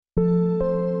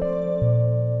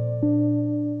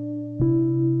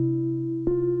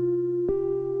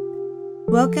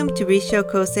Welcome to Risho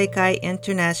Kosekai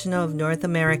International of North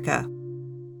America.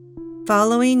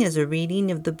 Following is a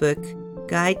reading of the book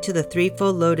Guide to the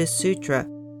Threefold Lotus Sutra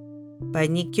by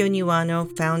Nikkyo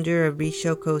Niwano, founder of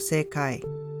Risho Kosekai.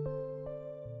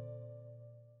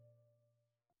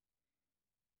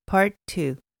 Part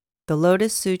 2. The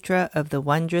Lotus Sutra of the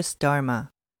Wondrous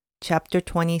Dharma, Chapter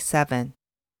 27.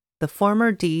 The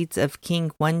Former Deeds of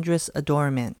King Wondrous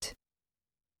Adornment.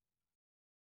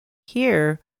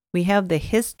 Here we have the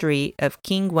history of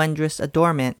King Wondrous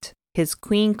Adornment, his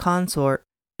queen consort,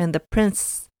 and the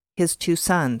prince, his two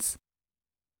sons.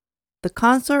 The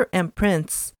consort and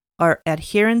prince are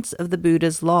adherents of the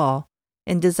Buddha's law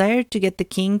and desire to get the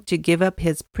king to give up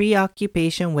his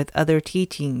preoccupation with other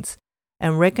teachings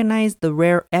and recognize the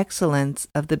rare excellence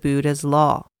of the Buddha's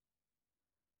law.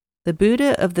 The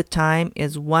Buddha of the time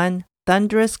is one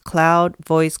thunderous cloud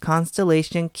voice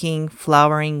constellation king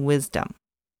flowering wisdom.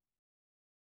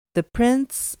 The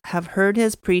prince have heard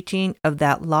his preaching of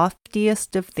that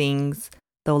loftiest of things,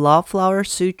 the Lawflower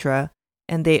Sutra,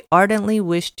 and they ardently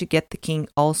wish to get the king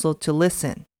also to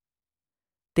listen.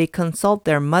 They consult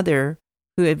their mother,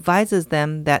 who advises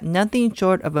them that nothing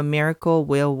short of a miracle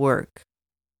will work.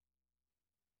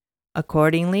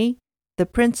 Accordingly, the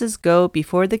princes go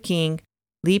before the king,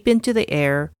 leap into the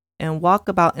air, and walk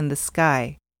about in the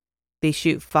sky. They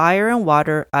shoot fire and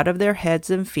water out of their heads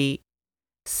and feet,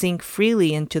 sink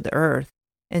freely into the earth,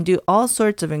 and do all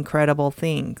sorts of incredible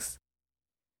things.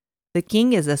 The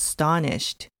king is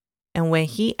astonished, and when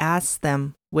he asks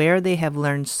them where they have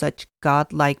learned such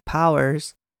godlike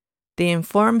powers, they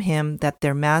inform him that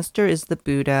their master is the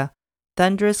Buddha,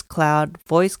 thunderous cloud,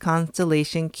 voice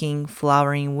constellation king,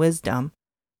 flowering wisdom,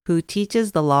 who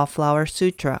teaches the Lawflower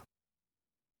Sutra.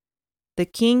 The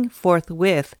king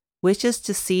forthwith wishes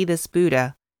to see this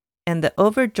Buddha, and the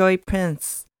overjoyed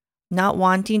prince, not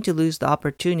wanting to lose the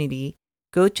opportunity,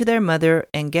 go to their mother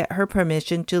and get her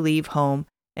permission to leave home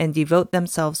and devote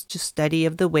themselves to study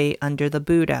of the way under the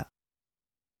Buddha.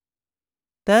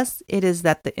 Thus it is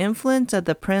that the influence of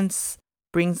the prince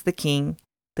brings the king,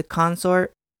 the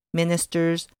consort,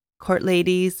 ministers, court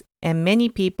ladies, and many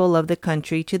people of the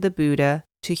country to the Buddha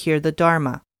to hear the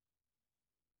Dharma.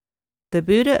 The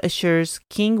Buddha assures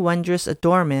King Wondrous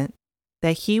Adornment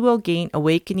that he will gain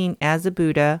awakening as a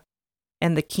Buddha,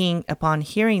 and the king, upon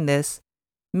hearing this,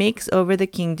 makes over the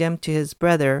kingdom to his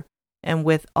brother, and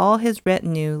with all his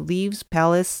retinue leaves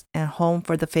palace and home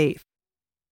for the faith.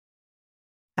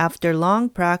 After long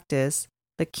practice,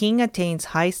 the king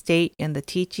attains high state in the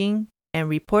teaching and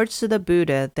reports to the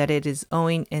Buddha that it is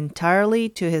owing entirely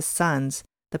to his sons,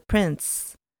 the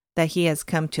prince, that he has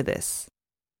come to this.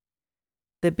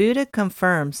 The Buddha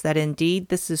confirms that indeed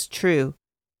this is true,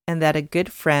 and that a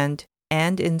good friend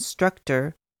and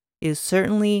instructor is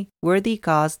certainly worthy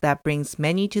cause that brings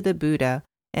many to the Buddha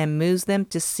and moves them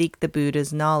to seek the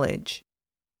Buddha's knowledge.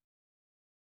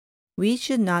 We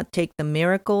should not take the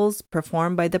miracles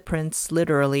performed by the prince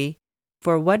literally,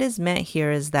 for what is meant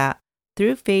here is that,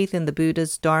 through faith in the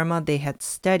Buddha's Dharma they had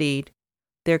studied,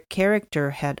 their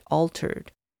character had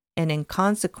altered, and in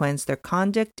consequence their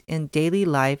conduct in daily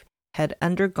life had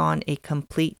undergone a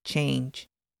complete change.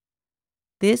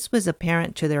 This was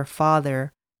apparent to their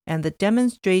father, and the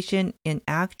demonstration in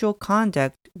actual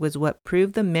conduct was what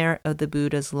proved the merit of the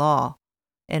Buddha's law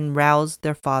and roused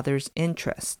their father's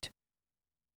interest.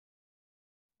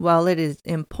 While it is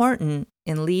important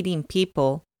in leading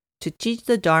people to teach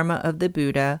the Dharma of the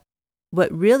Buddha,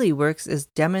 what really works is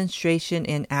demonstration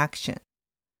in action.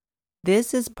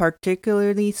 This is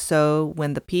particularly so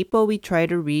when the people we try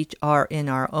to reach are in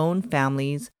our own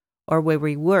families or where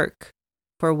we work,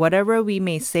 for whatever we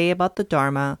may say about the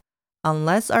Dharma,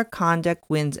 unless our conduct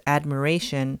wins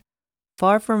admiration,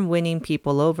 far from winning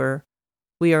people over,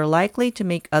 we are likely to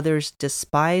make others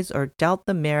despise or doubt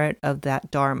the merit of that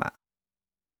Dharma.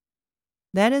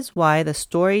 That is why the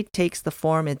story takes the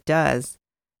form it does,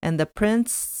 and the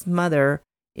prince's mother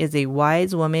is a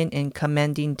wise woman in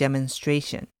commending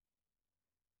demonstration.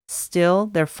 Still,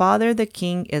 their father the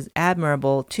king is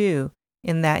admirable too,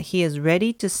 in that he is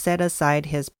ready to set aside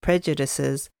his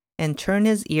prejudices and turn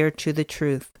his ear to the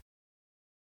truth.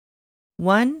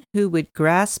 One who would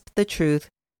grasp the truth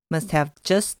must have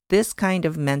just this kind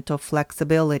of mental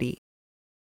flexibility.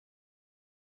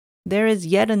 There is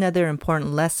yet another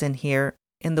important lesson here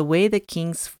in the way the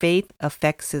king's faith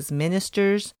affects his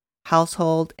ministers,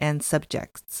 household, and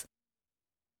subjects.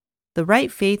 The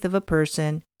right faith of a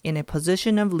person in a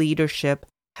position of leadership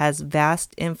has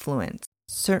vast influence,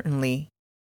 certainly,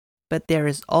 but there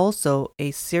is also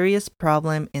a serious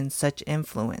problem in such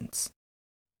influence.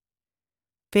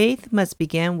 Faith must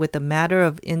begin with a matter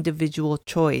of individual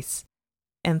choice,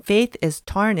 and faith is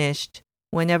tarnished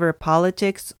whenever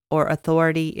politics or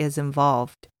authority is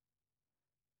involved.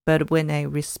 But when a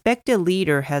respected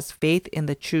leader has faith in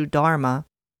the true Dharma,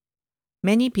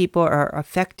 many people are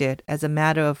affected as a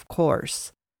matter of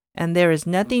course, and there is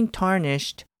nothing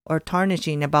tarnished or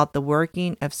tarnishing about the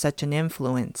working of such an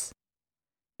influence.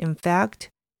 In fact,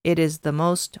 it is the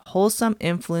most wholesome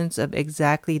influence of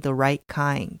exactly the right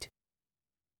kind.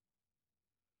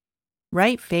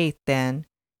 Right faith, then,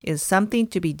 is something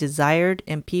to be desired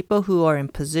in people who are in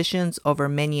positions over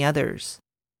many others.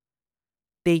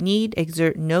 They need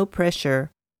exert no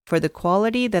pressure, for the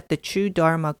quality that the true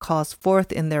Dharma calls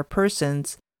forth in their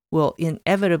persons will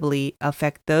inevitably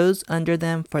affect those under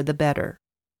them for the better.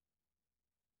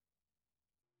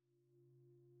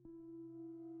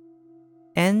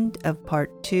 End of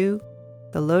Part 2,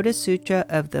 The Lotus Sutra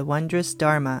of the Wondrous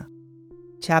Dharma,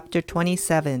 Chapter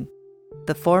 27,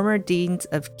 The Former Deeds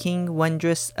of King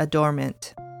Wondrous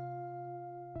Adornment.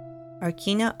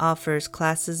 Arkina offers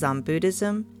classes on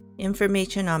Buddhism,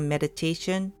 information on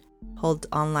meditation, holds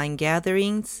online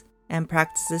gatherings, and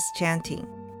practices chanting.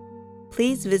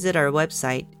 Please visit our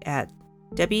website at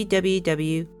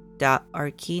www.arkina.org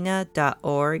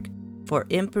for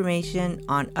information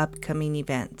on upcoming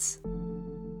events.